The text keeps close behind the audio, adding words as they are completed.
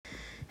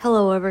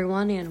Hello,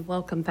 everyone, and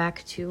welcome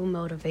back to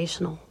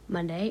Motivational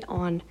Monday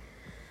on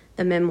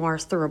the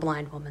Memoirs Through a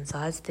Blind Woman's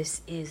Eyes.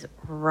 This is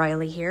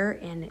Riley here,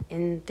 and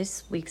in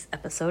this week's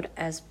episode,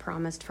 as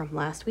promised from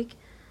last week,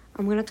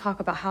 I'm going to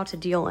talk about how to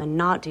deal and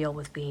not deal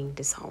with being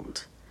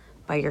disowned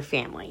by your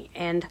family.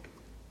 And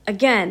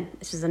again,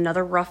 this is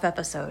another rough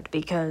episode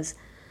because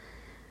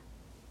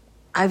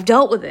I've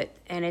dealt with it,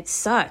 and it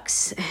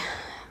sucks.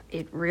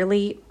 It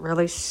really,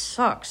 really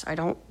sucks. I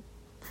don't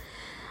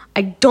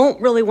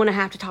really want to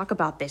have to talk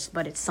about this,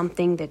 but it's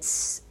something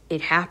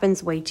it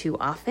happens way too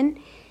often.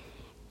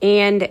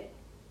 And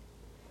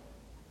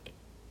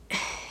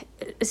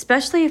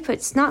especially if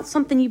it's not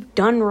something you've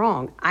done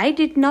wrong. I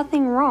did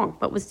nothing wrong,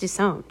 but was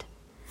disowned.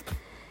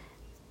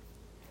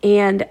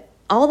 And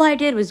all I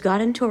did was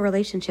got into a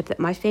relationship that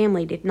my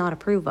family did not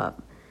approve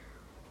of.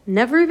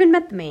 Never even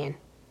met the man,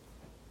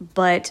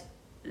 but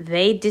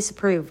they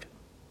disapproved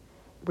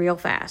real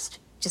fast.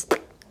 Just,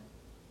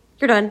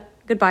 you're done.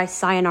 Goodbye,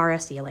 sayonara,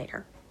 see you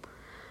later.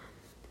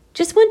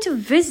 Just went to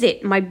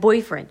visit my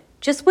boyfriend.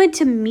 Just went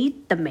to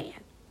meet the man.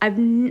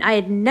 I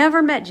had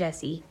never met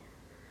Jesse.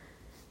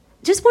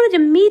 Just wanted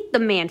to meet the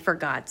man, for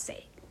God's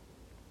sake.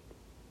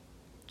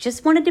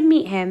 Just wanted to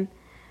meet him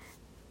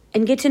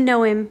and get to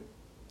know him,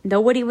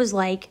 know what he was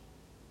like.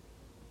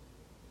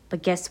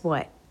 But guess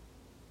what?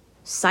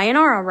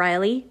 Sayonara,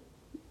 Riley.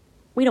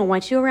 We don't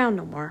want you around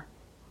no more.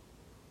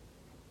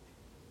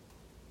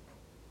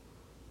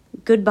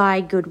 Goodbye,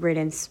 good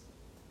riddance.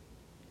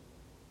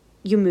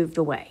 You moved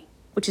away,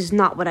 which is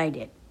not what I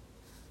did.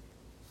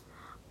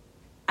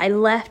 I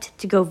left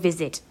to go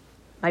visit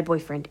my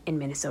boyfriend in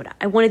Minnesota.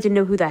 I wanted to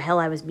know who the hell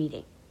I was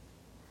meeting.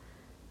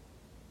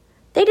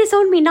 They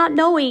disowned me not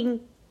knowing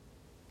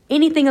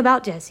anything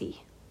about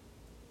Jesse.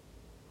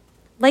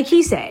 Like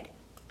he said,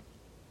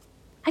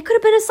 I could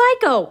have been a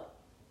psycho.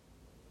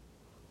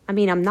 I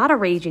mean, I'm not a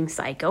raging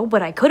psycho,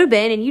 but I could have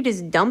been, and you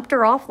just dumped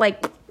her off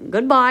like,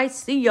 goodbye,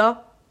 see ya.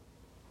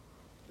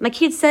 Like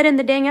he had said in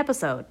the dang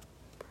episode.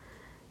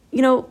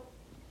 You know,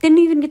 didn't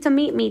even get to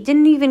meet me,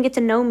 didn't even get to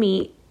know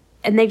me,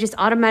 and they just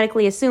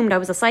automatically assumed I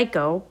was a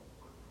psycho.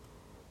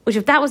 Which,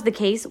 if that was the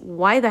case,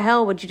 why the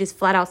hell would you just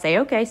flat out say,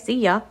 okay, see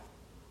ya?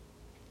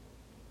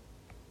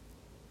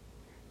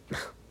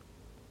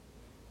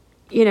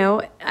 You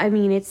know, I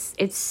mean, it's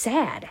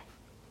sad.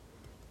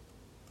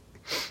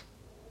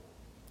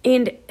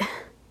 And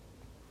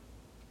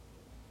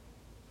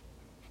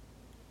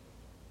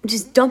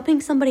just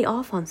dumping somebody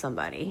off on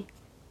somebody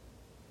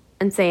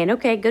and saying,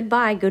 okay,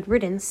 goodbye, good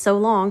riddance, so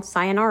long,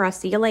 sayonara,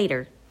 see you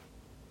later.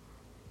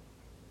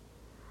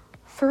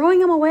 Throwing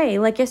them away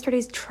like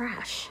yesterday's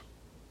trash.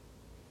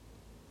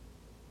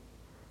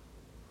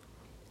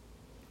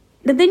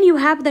 And then you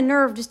have the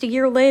nerve just a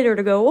year later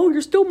to go, oh,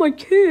 you're still my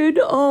kid.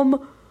 Your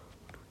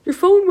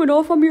phone went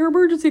off. I'm your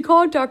emergency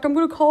contact. I'm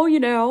going to call you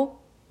now.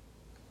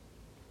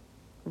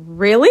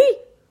 Really?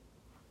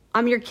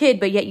 I'm your kid,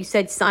 but yet you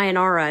said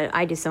sayonara,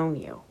 I disown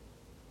you.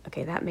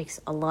 Okay, that makes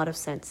a lot of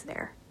sense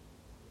there.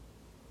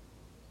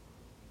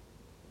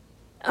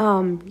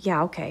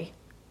 Yeah, okay.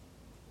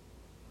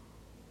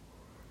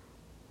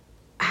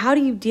 How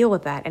do you deal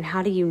with that, and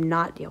how do you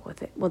not deal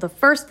with it? Well, the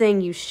first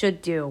thing you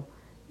should do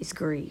is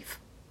grieve.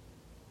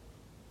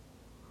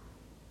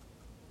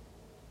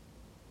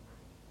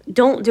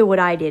 Don't do what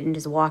I did and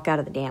just walk out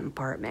of the damn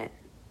apartment.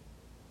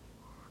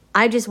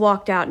 I just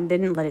walked out and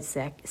didn't let it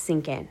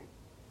sink in.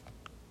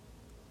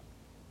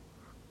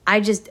 I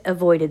just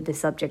avoided the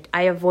subject.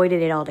 I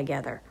avoided it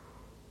altogether.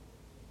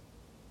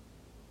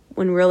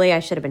 When really I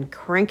should have been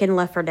cranking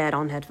Left 4 Dead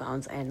on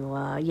headphones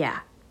and, yeah.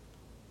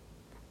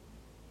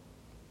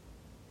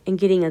 And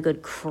getting a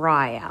good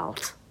cry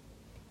out.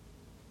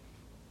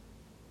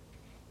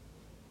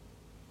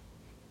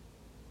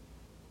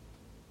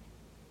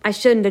 I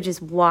shouldn't have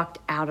just walked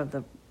out of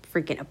the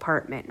freaking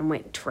apartment and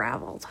went and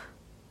traveled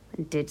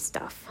and did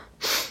stuff.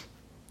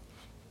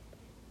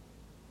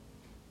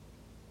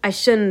 I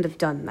shouldn't have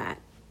done that.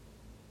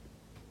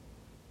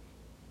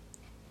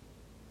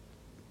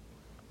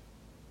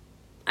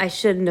 I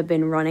shouldn't have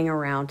been running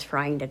around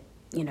trying to,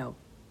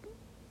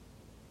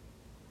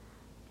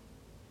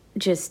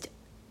 just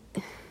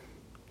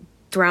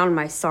drown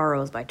my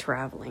sorrows by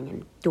traveling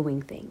and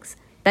doing things.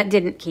 That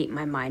didn't keep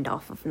my mind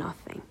off of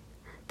nothing.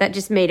 That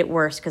just made it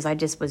worse because I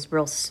just was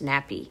real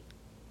snappy.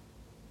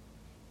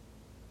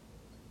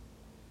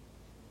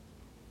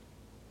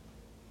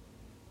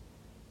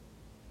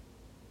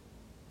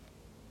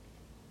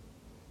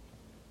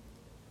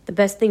 The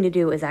best thing to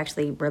do is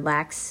actually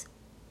relax.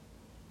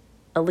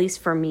 At least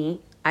for me,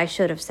 I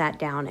should have sat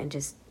down and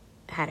just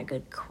had a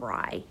good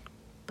cry,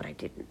 but I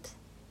didn't.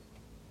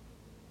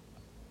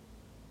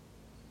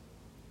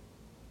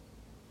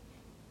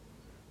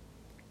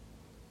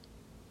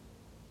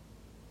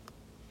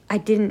 I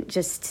didn't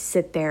just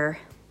sit there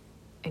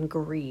and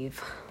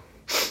grieve.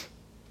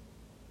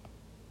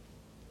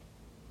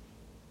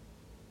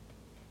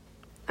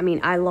 I mean,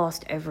 I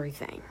lost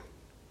everything.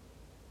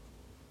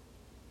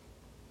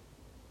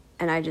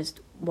 And I just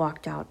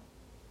walked out.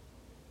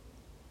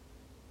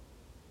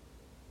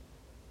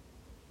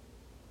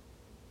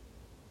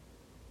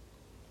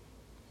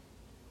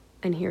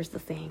 And here's the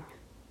thing.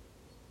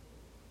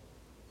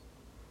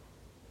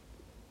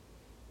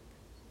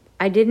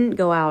 I didn't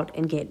go out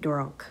and get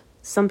drunk.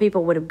 Some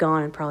people would have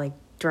gone and probably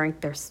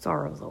drank their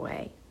sorrows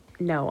away.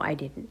 No, I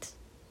didn't.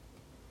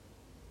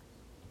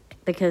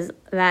 Because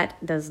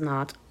that does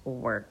not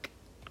work.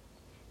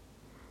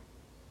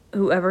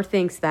 Whoever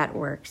thinks that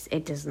works,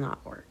 it does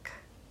not work.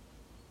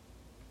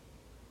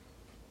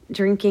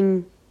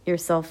 Drinking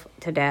yourself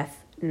to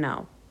death,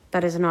 no,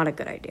 that is not a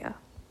good idea.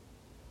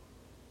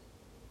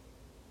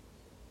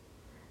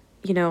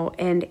 You know,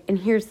 and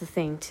here's the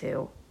thing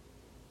too.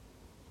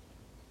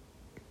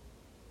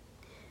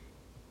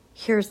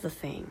 Here's the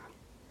thing.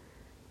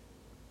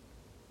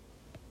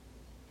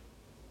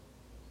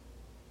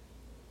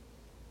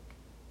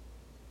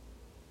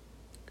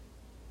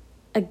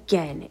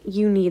 Again,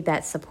 you need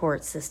that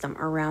support system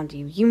around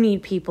you. You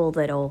need people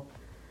that'll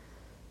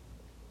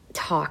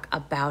talk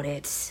about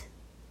it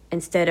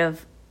instead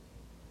of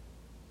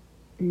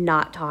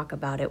not talk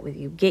about it with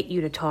you. Get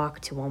you to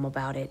talk to them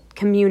about it.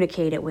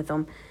 Communicate it with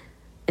them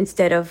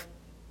instead of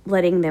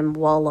letting them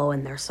wallow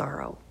in their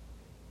sorrow.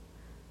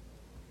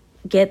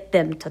 Get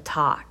them to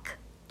talk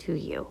to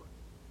you.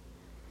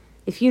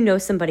 If you know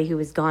somebody who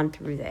has gone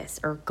through this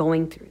or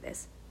going through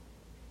this,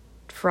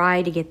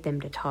 try to get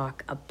them to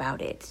talk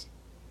about it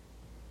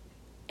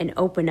and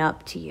open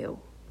up to you.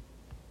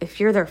 If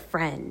you're their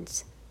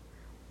friends,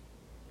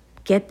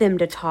 get them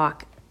to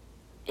talk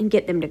and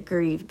get them to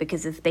grieve,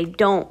 because if they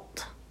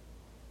don't,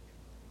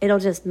 it'll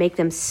just make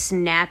them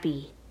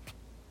snappy.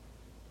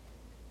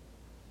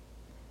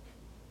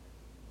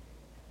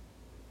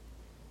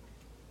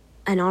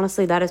 And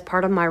honestly, that is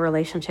part of my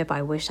relationship.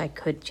 I wish I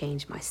could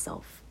change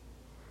myself.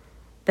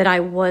 That I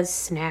was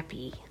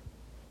snappy.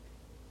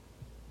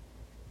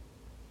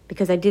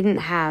 Because I didn't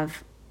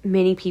have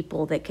many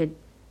people that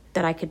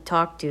I could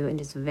talk to and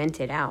just vent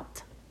it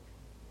out.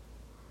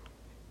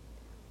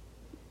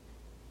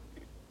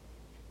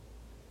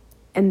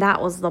 And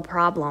that was the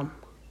problem.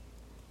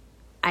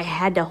 I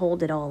had to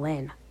hold it all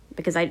in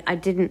because I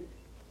didn't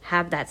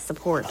have that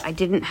support. I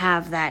didn't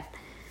have that,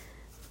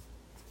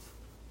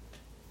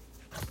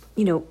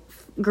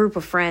 group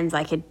of friends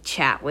I could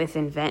chat with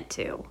and vent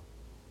to.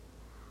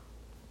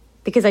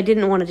 Because I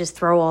didn't want to just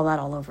throw all that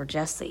all over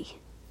Jesse.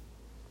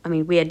 I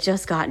mean, we had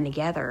just gotten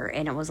together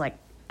and it was like,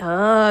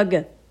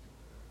 ugh.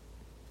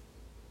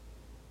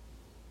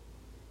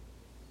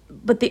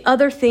 But the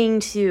other thing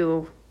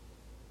too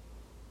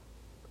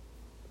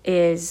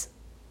is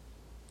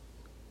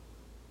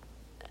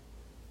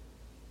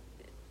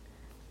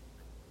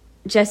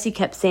Jesse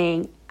kept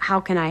saying, how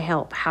can I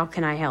help? How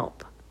can I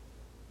help?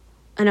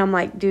 And I'm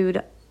like,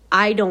 dude,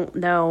 I don't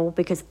know,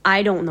 because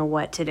I don't know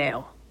what to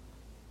do.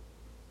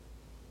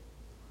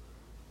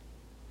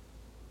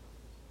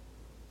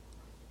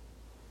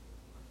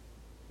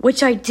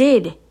 Which I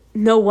did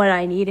know what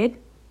I needed.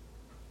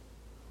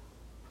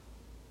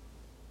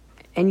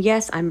 And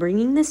yes, I'm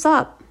bringing this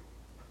up.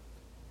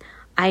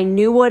 I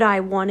knew what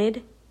I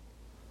wanted.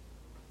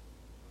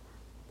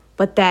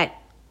 But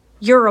that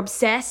you're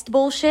obsessed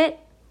bullshit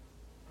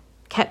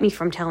kept me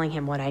from telling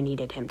him what I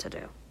needed him to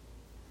do.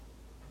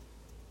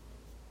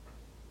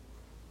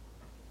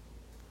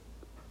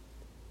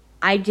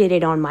 I did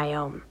it on my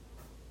own.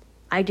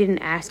 I didn't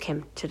ask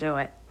him to do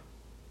it.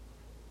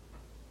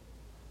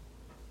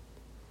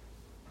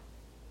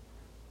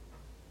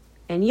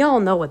 And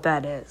y'all know what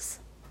that is.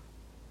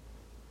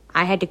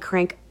 I had to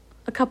crank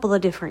a couple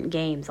of different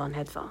games on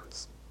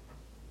headphones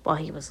while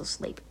he was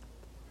asleep.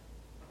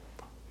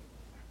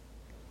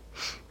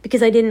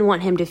 Because I didn't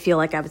want him to feel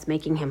like I was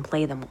making him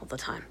play them all the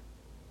time.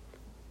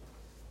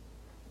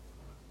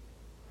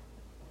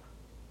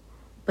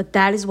 But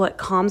that is what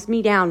calms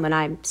me down when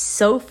I'm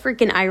so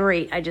freaking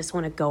irate, I just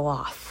want to go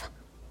off.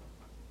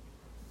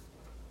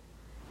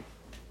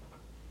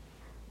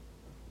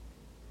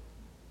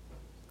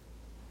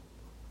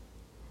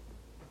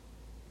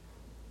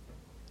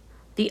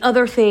 The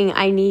other thing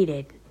I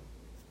needed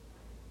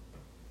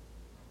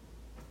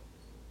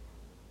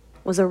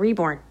was a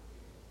reborn.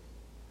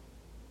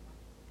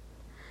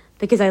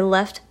 Because I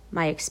left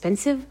my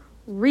expensive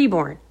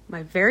reborn,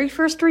 my very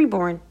first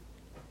reborn,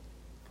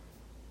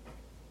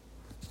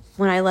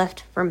 when I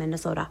left for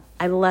Minnesota.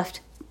 I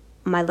left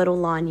my little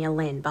Lanya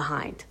Lynn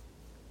behind.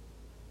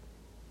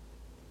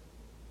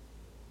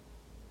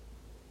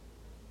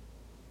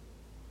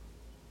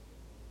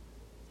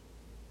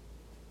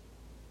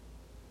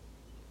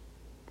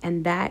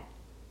 And that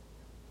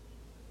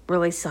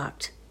really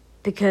sucked,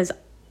 because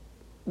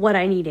what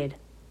I needed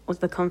was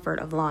the comfort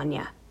of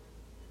Lanya,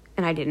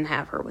 and I didn't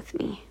have her with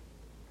me.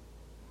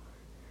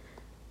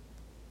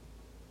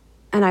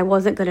 And I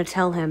wasn't going to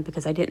tell him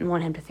because I didn't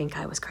want him to think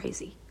I was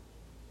crazy,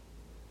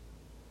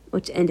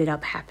 which ended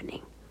up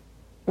happening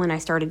when I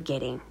started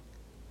getting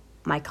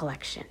my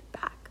collection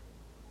back.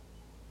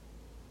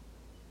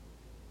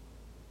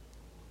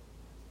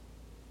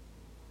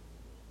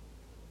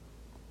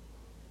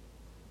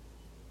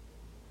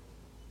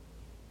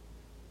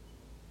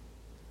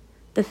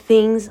 The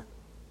things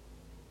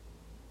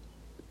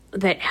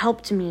that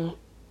helped me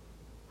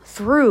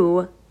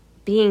through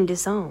being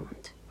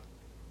disowned.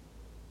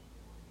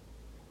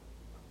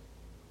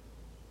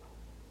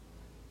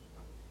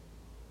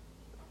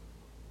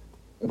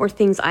 Were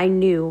things I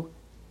knew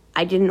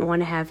I didn't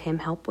want to have him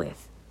help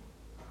with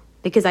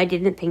because I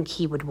didn't think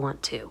he would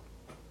want to.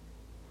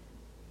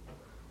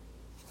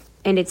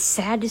 And it's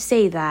sad to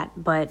say that,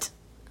 but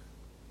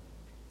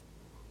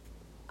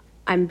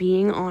I'm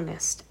being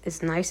honest,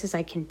 as nice as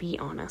I can be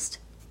honest.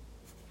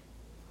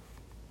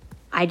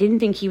 I didn't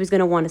think he was going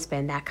to want to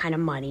spend that kind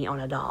of money on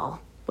a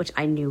doll, which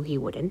I knew he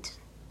wouldn't.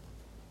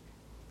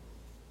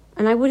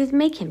 And I wouldn't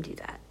make him do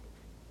that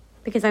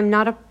because I'm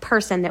not a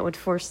person that would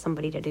force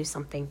somebody to do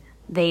something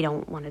they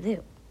don't want to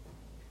do.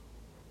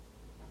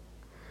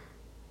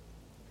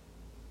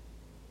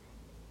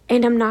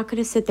 And I'm not going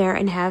to sit there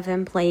and have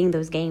him playing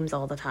those games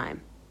all the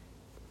time.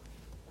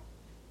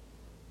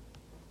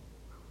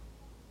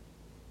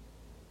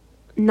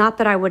 Not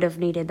that I would have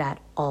needed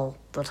that all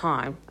the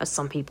time, as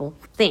some people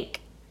think.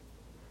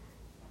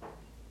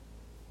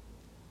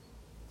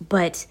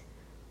 But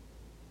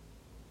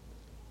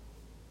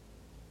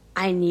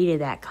I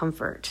needed that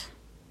comfort.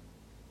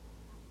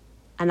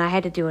 And I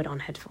had to do it on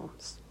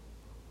headphones.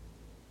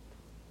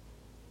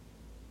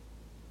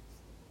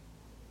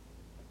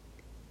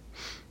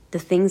 The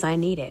things I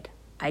needed,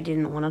 I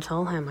didn't want to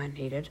tell him I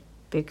needed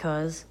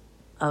because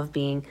of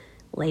being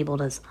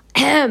labeled as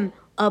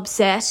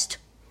obsessed.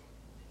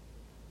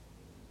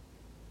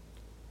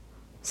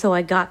 So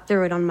I got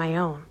through it on my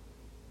own,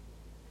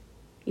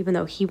 even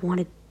though he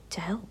wanted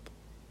to help.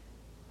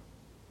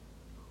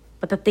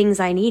 But the things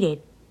I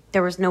needed,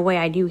 there was no way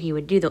I knew he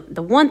would do.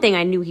 The one thing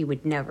I knew he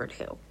would never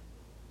do.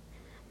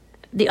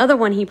 The other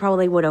one he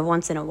probably would have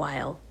once in a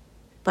while,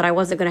 but I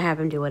wasn't going to have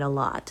him do it a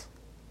lot.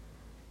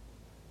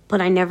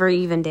 But I never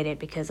even did it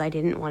because I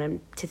didn't want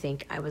him to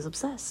think I was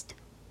obsessed.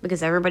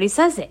 Because everybody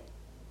says it.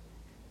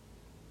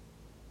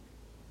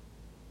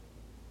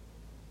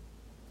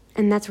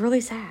 And that's really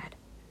sad.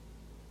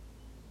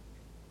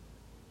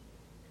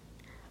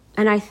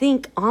 And I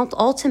think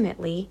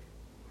ultimately,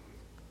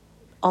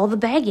 all the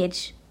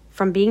baggage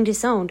from being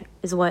disowned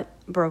is what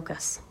broke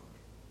us.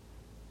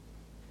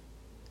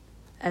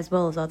 As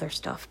well as other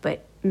stuff,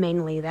 but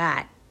mainly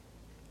that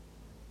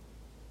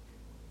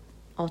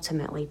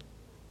ultimately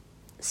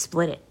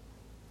split it.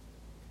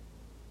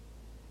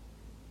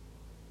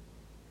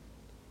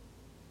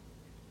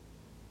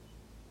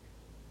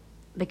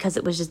 Because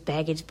it was just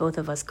baggage both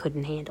of us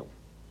couldn't handle.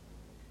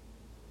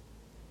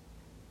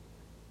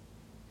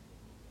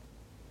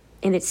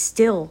 And it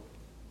still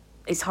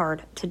is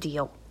hard to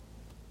deal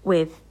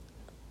with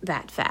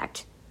that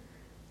fact.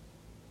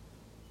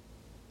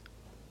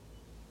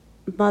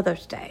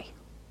 Mother's Day,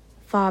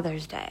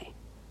 Father's Day,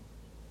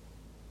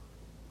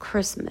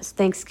 Christmas,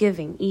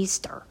 Thanksgiving,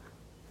 Easter,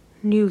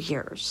 New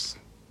Year's.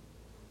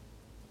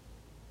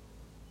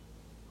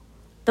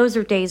 Those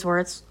are days where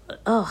it's,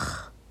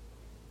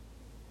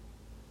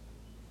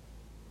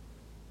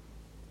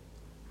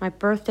 My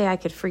birthday, I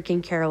could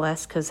freaking care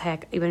less because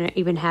heck,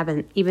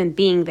 even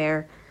being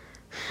there,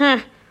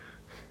 there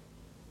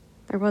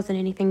wasn't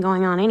anything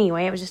going on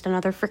anyway. It was just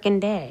another freaking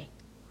day.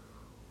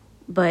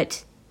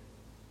 But,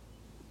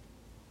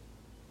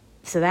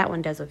 so that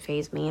one doesn't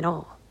faze me at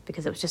all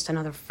because it was just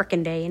another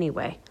freaking day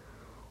anyway.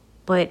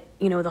 But,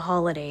 the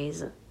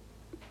holidays,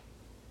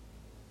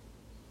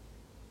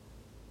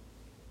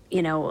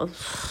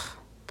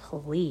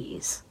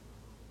 please.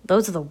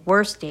 Those are the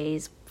worst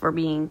days for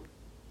when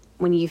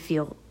you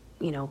feel,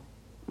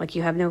 like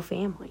you have no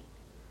family.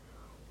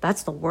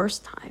 That's the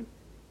worst time.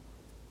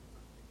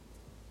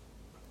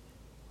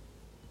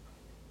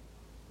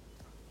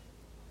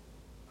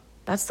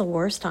 That's the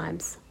worst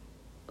times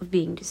of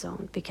being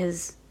disowned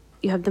because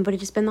you have nobody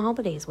to spend the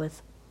holidays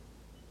with.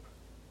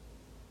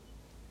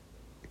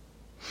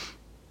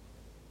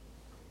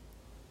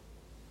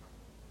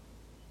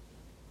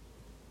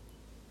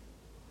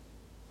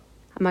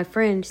 My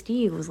friend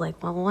Steve was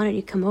like, well, why don't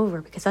you come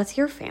over? Because that's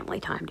your family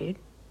time, dude.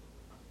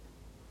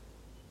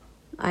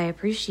 I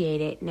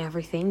appreciate it and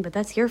everything, but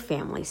that's your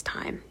family's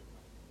time.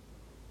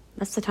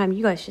 That's the time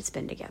you guys should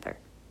spend together.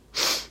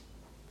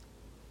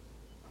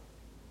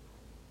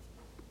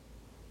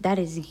 That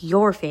is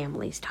your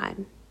family's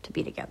time to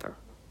be together.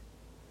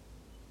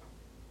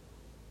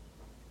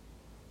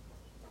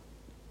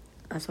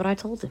 That's what I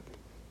told him.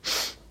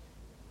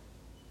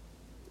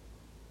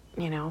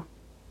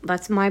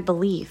 That's my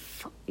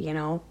belief,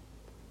 I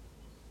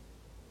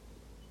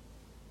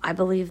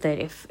believe that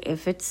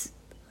if it's,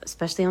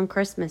 especially on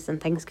Christmas and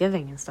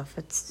Thanksgiving and stuff,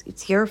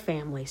 it's your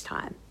family's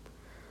time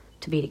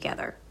to be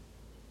together.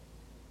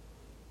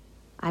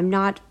 I'm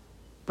not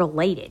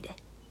related.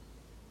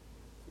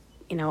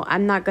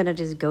 I'm not going to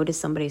just go to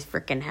somebody's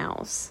freaking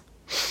house.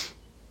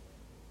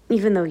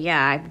 Even though,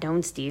 yeah, I've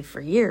known Steve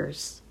for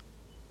years.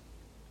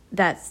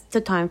 That's the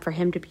time for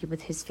him to be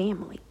with his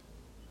family.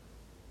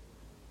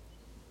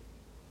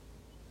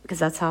 Because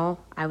that's how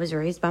I was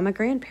raised by my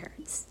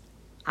grandparents.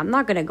 I'm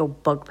not going to go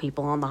bug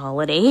people on the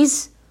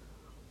holidays.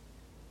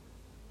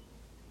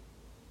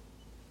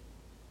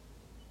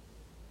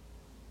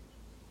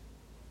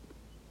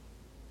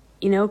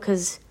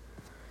 Because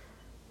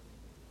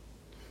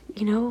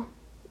You know,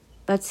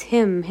 that's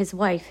him, his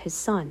wife, his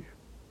son.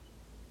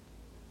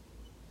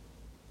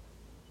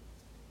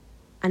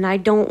 And I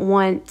don't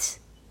want,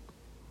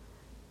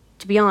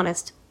 to be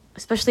honest,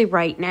 especially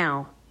right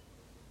now,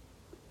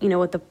 you know,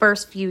 with the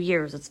first few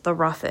years, it's the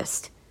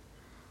roughest.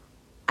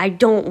 I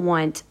don't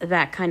want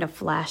that kind of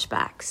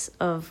flashbacks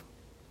of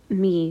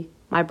me,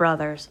 my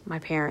brothers, my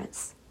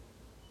parents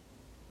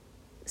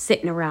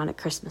sitting around at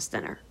Christmas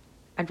dinner.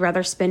 I'd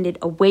rather spend it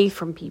away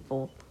from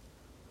people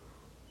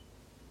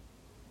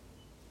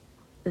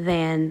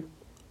than,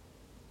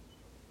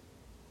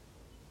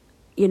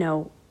 you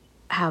know,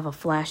 have a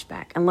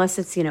flashback. Unless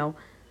it's, you know,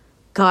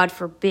 God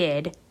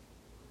forbid,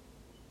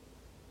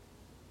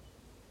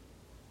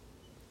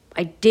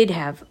 I did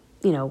have,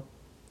 you know,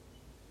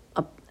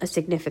 a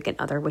significant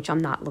other, which I'm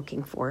not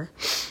looking for.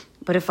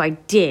 But if I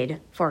did,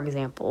 for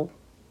example,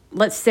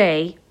 let's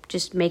say,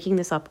 just making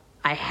this up,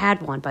 I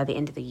had one by the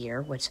end of the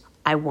year, which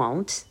I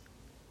won't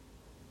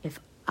if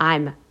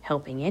I'm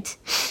helping it,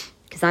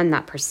 because I'm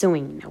not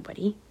pursuing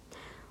nobody.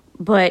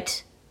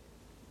 But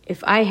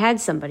if I had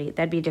somebody,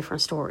 that'd be a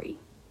different story.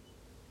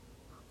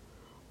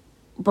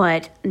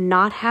 But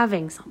not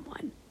having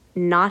someone,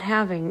 not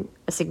having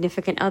a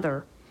significant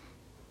other,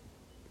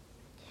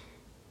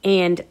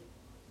 and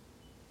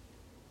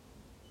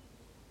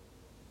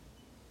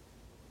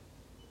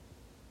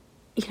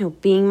you know,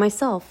 being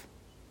myself,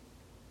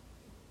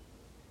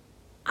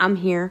 I'm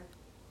here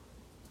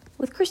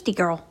with Christy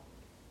girl.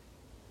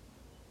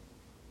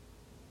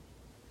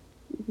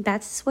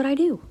 That's what I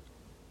do.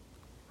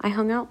 I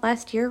hung out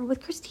last year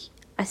with Christy.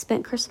 I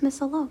spent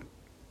Christmas alone.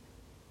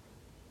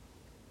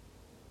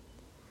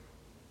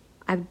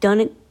 I've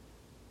done it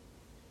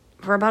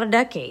for about a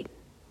decade.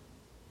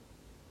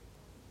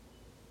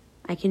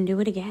 I can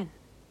do it again.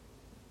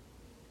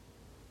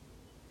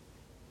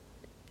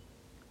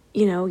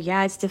 You know,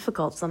 yeah, it's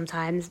difficult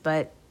sometimes,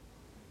 but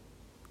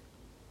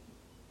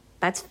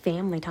that's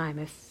family time.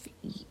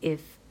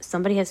 If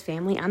somebody has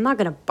family, I'm not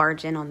going to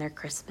barge in on their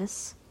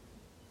Christmas.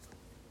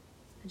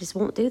 I just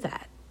won't do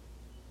that.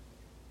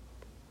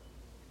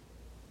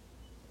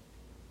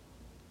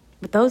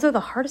 But those are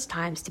the hardest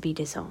times to be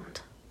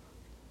disowned.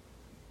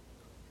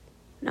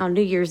 Now,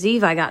 New Year's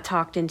Eve, I got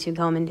talked into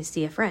coming to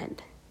see a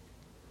friend.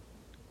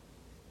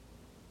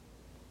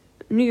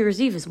 New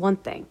Year's Eve is one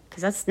thing,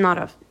 because that's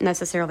not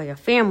necessarily a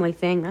family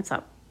thing. That's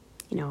a,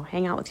 you know,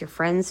 hang out with your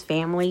friends,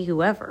 family,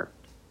 whoever.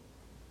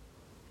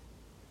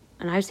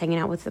 And I was hanging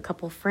out with a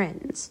couple of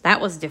friends. That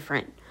was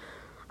different.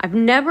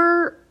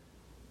 That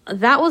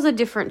was a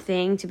different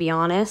thing, to be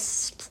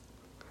honest.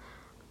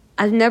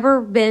 I've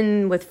never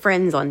been with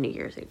friends on New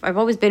Year's Eve. I've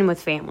always been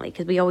with family,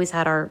 because we always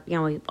had our, you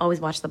know, we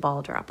always watched the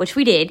ball drop, which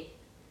we did.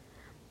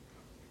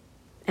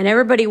 And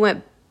everybody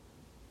went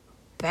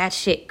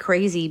batshit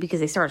crazy because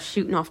they started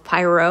shooting off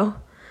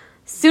pyro.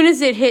 As soon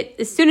as it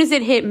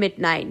hit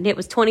midnight, and it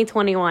was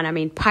 2021, I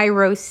mean,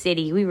 Pyro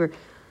City. We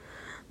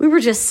were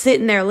just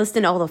sitting there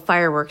listening to all the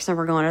fireworks, and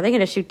we're going, are they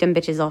going to shoot them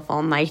bitches off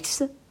all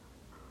night?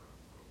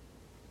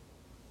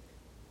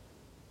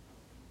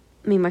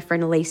 I mean, my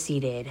friend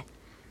Lacey did.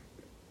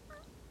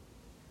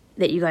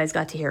 That you guys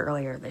got to hear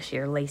earlier this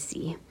year,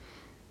 Lacey.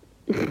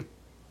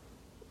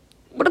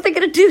 What are they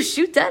going to do?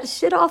 Shoot that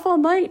shit off all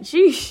night?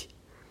 Sheesh.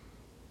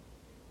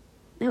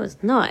 It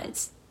was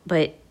nuts.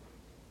 But,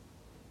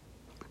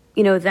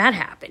 you know, that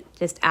happened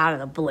just out of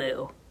the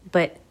blue.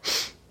 But,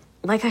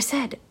 like I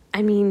said,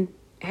 I mean,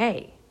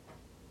 hey,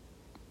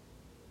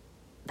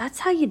 that's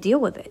how you deal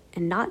with it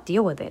and not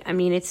deal with it. I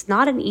mean, it's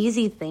not an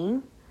easy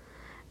thing.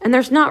 And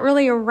there's not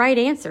really a right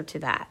answer to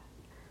that.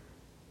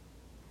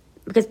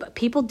 Because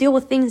people deal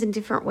with things in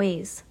different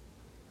ways.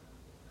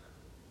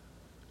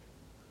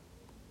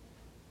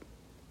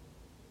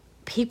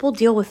 People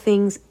deal with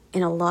things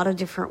in a lot of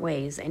different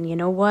ways. And you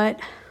know what?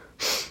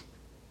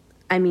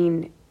 I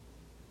mean,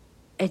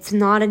 it's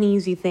not an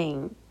easy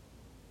thing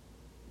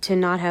to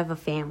not have a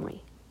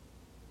family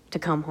to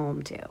come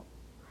home to.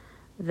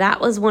 That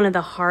was one of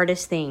the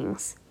hardest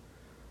things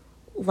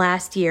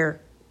last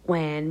year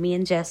when me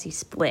and Jesse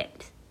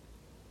split.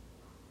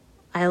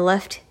 I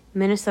left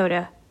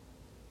Minnesota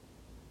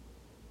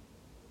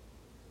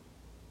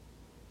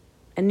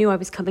and knew I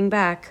was coming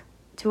back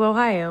to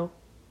Ohio,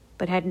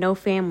 but had no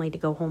family to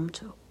go home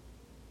to.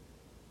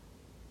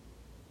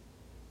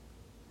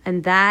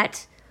 And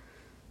that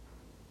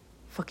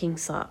fucking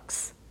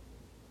sucks.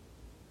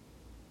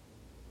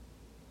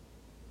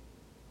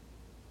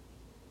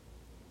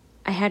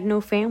 I had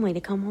no family to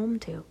come home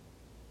to.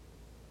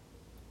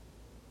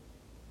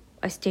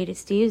 I stayed at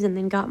Steve's and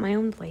then got my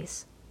own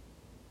place.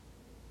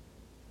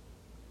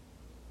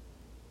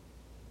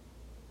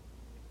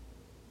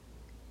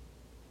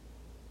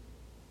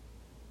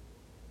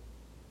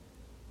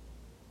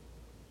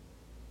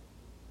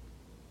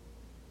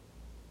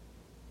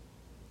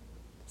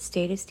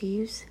 Stayed at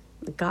Steve's,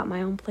 got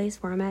my own place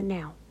where I'm at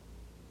now.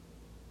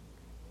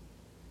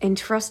 And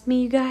trust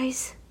me, you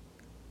guys,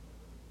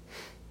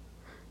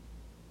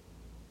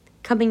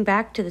 coming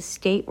back to the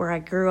state where I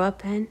grew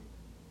up in,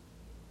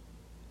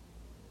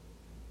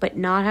 but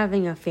not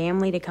having a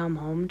family to come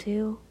home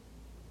to,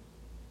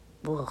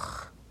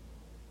 ugh.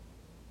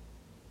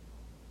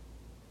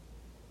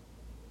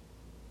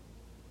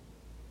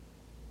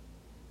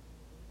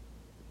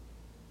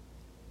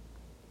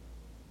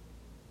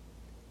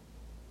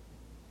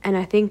 And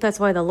I think that's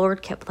why the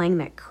Lord kept playing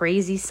that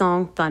crazy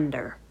song,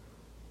 Thunder.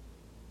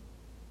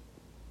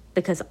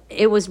 Because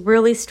it was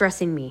really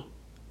stressing me.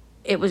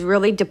 It was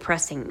really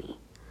depressing me.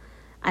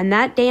 And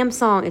that damn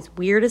song is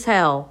weird as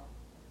hell,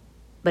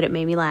 but it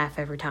made me laugh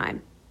every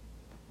time.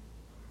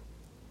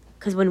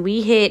 Because when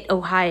we hit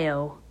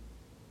Ohio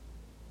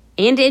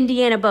and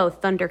Indiana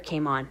both, Thunder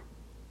came on.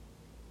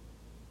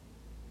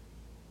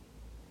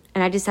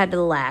 And I just had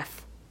to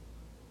laugh.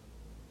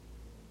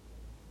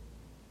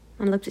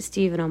 I looked at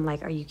Steve and I'm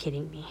like, are you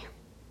kidding me?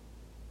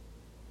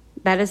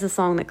 That is the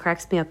song that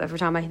cracks me up every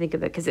time I think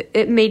of it. Because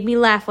it made me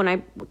laugh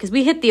because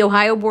we hit the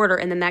Ohio border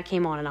and then that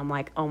came on. And I'm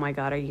like, oh my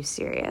God, are you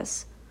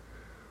serious?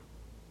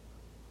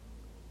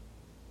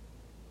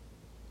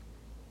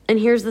 And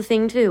here's the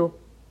thing too.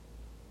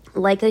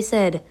 Like I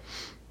said,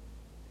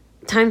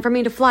 Time for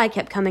Me to Fly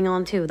kept coming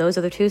on too. Those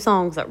are the two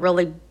songs that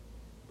really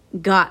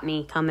got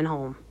me coming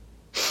home.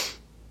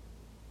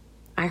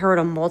 I heard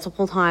them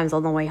multiple times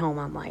on the way home.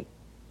 I'm like,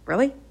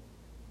 really?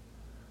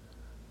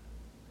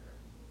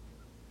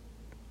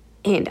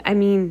 And I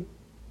mean,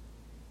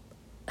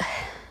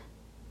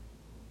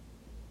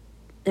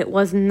 it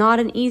was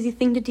not an easy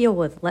thing to deal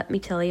with, let me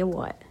tell you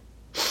what.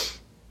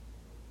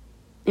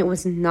 It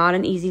was not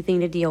an easy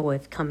thing to deal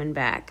with coming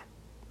back,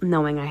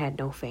 knowing I had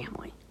no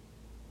family.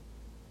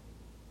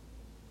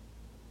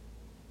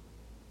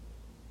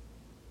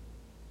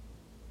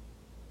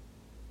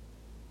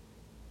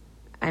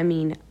 I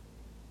mean,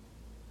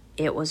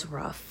 it was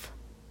rough.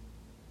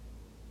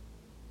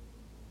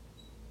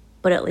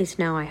 But at least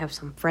now I have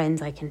some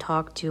friends I can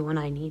talk to when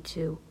I need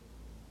to.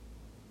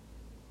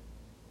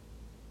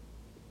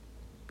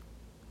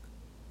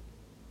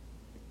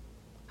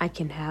 I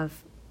can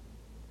have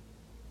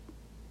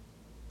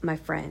my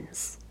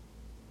friends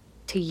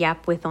to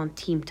yap with on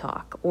Team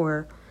Talk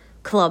or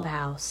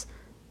Clubhouse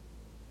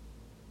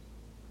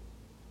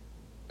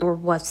or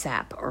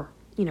WhatsApp or,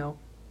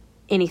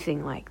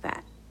 anything like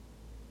that.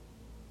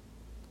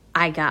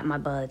 I got my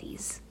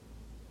buddies,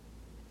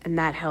 and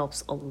that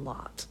helps a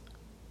lot.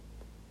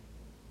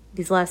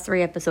 These last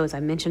 3 episodes,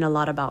 I mentioned a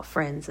lot about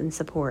friends and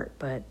support,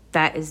 but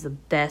that is the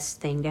best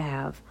thing to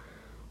have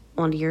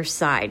on your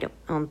side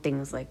on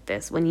things like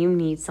this. When you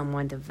need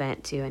someone to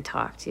vent to and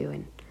talk to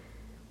and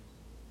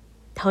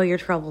tell your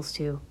troubles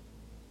to,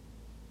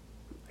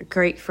 a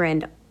great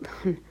friend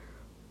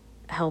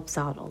helps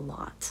out a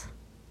lot.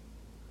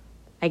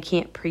 I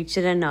can't preach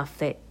it enough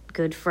that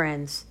good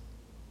friends,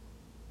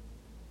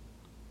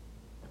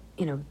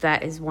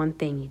 that is one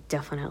thing you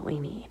definitely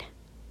need.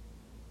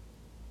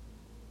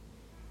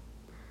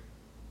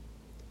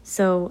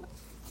 So,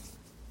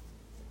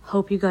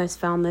 hope you guys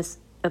found this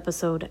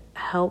episode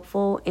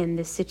helpful in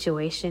this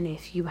situation.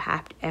 If you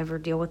have to ever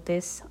deal with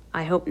this,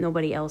 I hope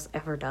nobody else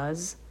ever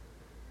does.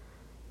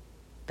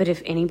 But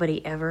if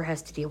anybody ever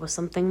has to deal with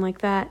something like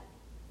that,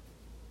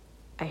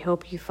 I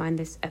hope you find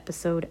this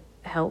episode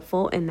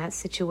helpful in that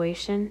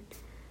situation.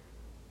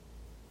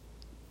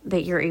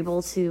 That you're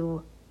able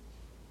to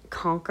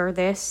conquer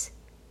this.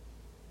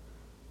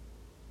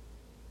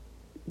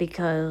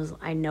 Because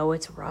I know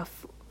it's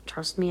rough.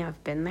 Trust me,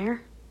 I've been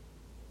there.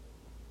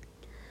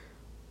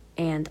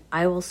 And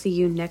I will see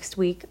you next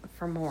week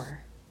for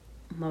more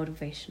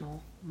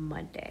Motivational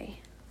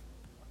Monday.